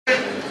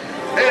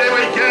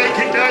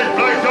kick those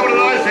blokes over to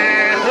those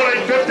there.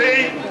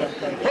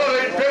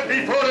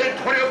 14.50,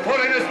 14.20,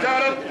 14 to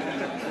start up.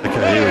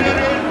 Okay, here we go.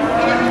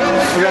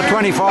 We've got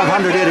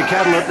 2,500 head of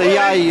cattle at the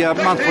Yea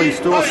monthly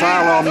store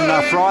sale on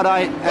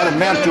Friday. Adam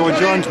Mountjoy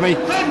joins me.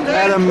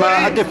 Adam,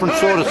 a different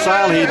sort of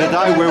sale here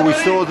today, where we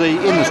saw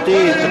in the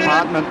steer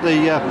department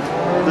the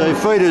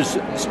feeders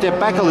step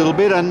back a little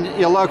bit, and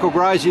your local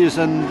graziers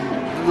and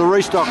the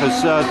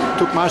restockers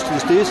took most of the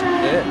steers.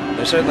 Yeah,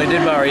 they certainly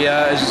did, Murray.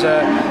 It's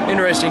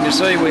interesting to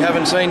see. We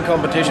haven't seen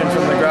competition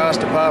from the grass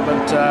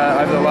department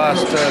over the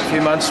last few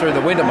months through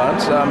the winter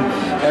months.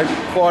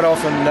 Quite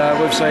often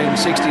we've seen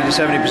 60 to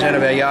 70%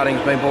 of our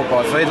yardings being bought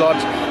by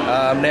feedlots.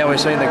 Now we're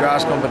seeing the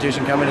grass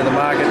competition come into the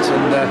markets,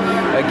 and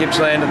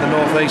Gippsland and the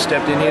North East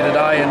stepped in here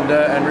today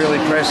and really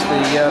pressed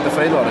the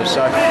feedlotters.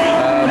 So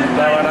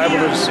they were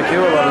unable to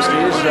secure a lot of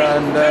steers,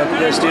 and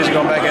their steers have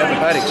gone back out in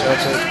the paddock, so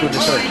it's good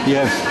to see.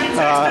 Yeah.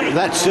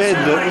 That said,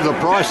 the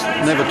price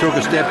never took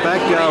a step back.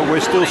 We're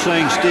still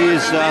seeing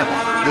steers,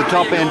 the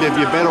top end of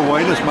your better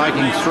weaners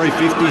making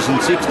 350s and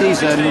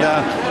 60s,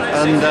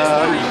 and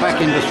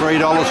back into $3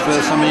 for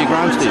some of your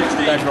grown steers.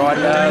 That's right.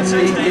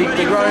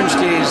 The grown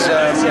steers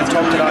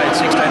top today at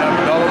 $1,600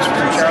 for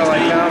some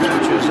Charolais calves,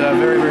 which is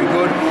very, very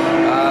good.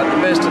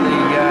 The best of the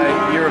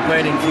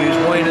European infused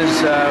weaners,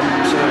 some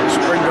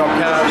spring drop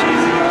calves,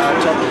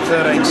 top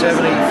at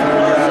 $1,370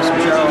 for some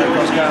Charolais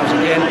cross calves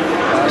again.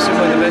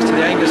 Similarly, the best of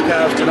the Angus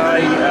calves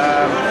today,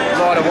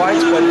 lighter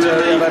weights, but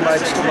they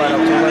still made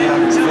up to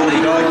 $1,140,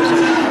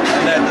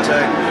 and that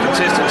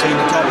consistency in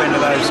the top end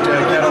of those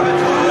cattle,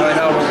 they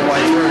held all the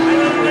way through.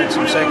 We had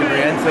some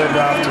secondary and third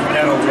drafts of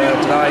cattle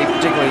today,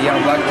 particularly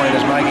young black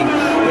weaners making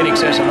in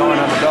excess of $900,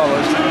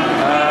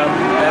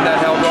 and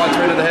that held right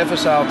through to the heifer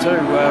sale too.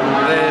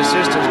 Their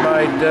sisters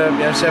made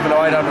 $700 to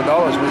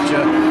 $800, which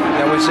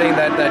we're seeing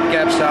that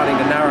gap starting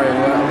to narrow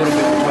a little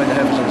bit between the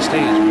heifers and the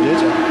steers.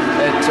 Yes.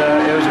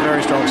 It was a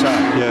very strong sale.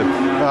 Yeah,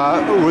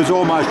 it was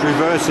almost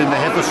reverse in the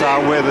heifer sale,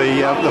 where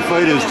the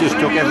feeders just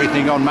took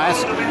everything en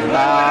masse,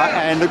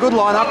 and a good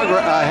line-up of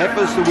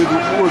heifers with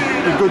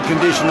good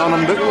condition on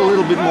them, but a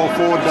little bit more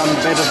forward, done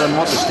better than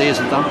what the steers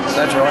have done.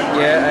 That's right,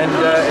 yeah, and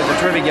it's a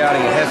terrific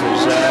yarding of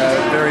heifers,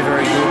 very,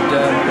 very good.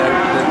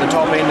 The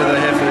top end of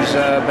the heifers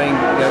being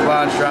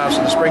large drafts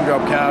of the spring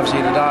drop calves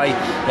here today,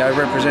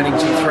 representing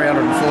some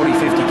 340,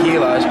 50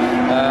 kilos,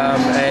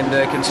 and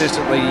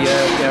consistently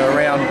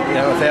around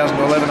 $1,000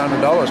 to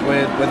 $1,100,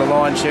 where the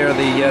lion's share of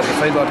the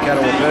feedlot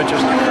cattle were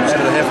purchased out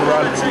of the heifer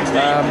run.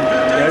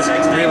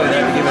 Really they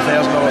have to give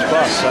 $1,000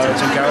 plus, so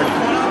it's encouraging.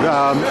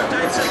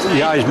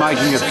 He's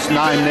making its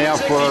name now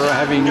for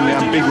having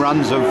big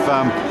runs of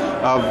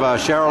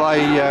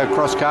Charolais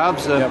cross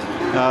calves.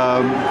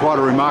 Quite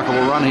a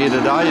remarkable run here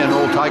today, and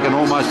all taken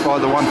almost by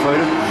the one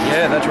feeder.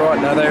 Yeah, that's right.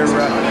 No, they're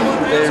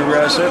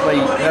certainly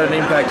had an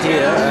impact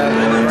here.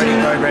 The breeding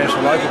programs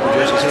for local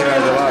producers here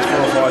over the last 4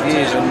 or 5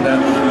 years, and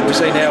we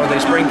see now with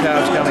these spring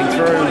calves coming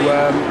through,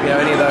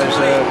 any of those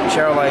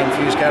Charolais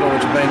infused cattle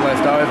which are being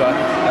left over,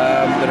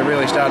 that are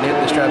really starting to hit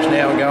the straps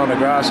now and go on the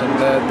grass, and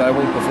they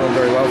will perform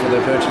very well for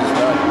their purchase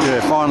today.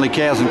 Yeah, finally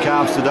cows and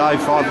calves today.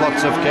 5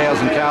 lots of cows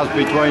and calves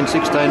between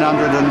 1,600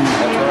 and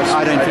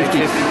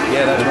 1,850.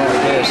 Yeah, that's right.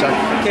 Yeah, so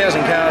cows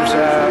and calves,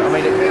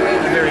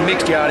 very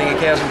mixed yarding of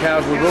cows and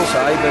calves, we will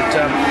say, but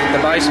the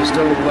base is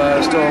still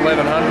 1,100,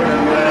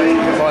 and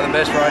you can buy the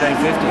best for 1,850.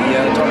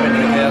 The top end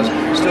of the cows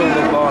still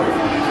look viable.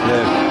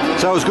 Yeah,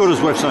 so as good as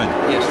we've seen.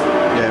 Yes.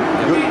 Yeah,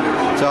 good.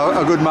 So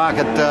a good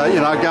market,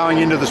 going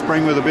into the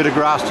spring with a bit of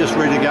grass just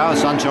ready to go,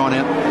 sunshine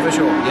out. For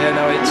sure. Yeah,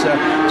 no, it's a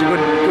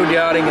good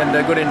yarding and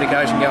a good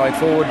indication going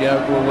forward.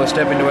 We'll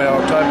step into our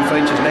October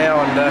features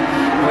now, and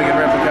if we can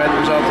replicate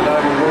the result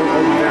today, we'll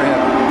be very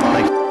happy.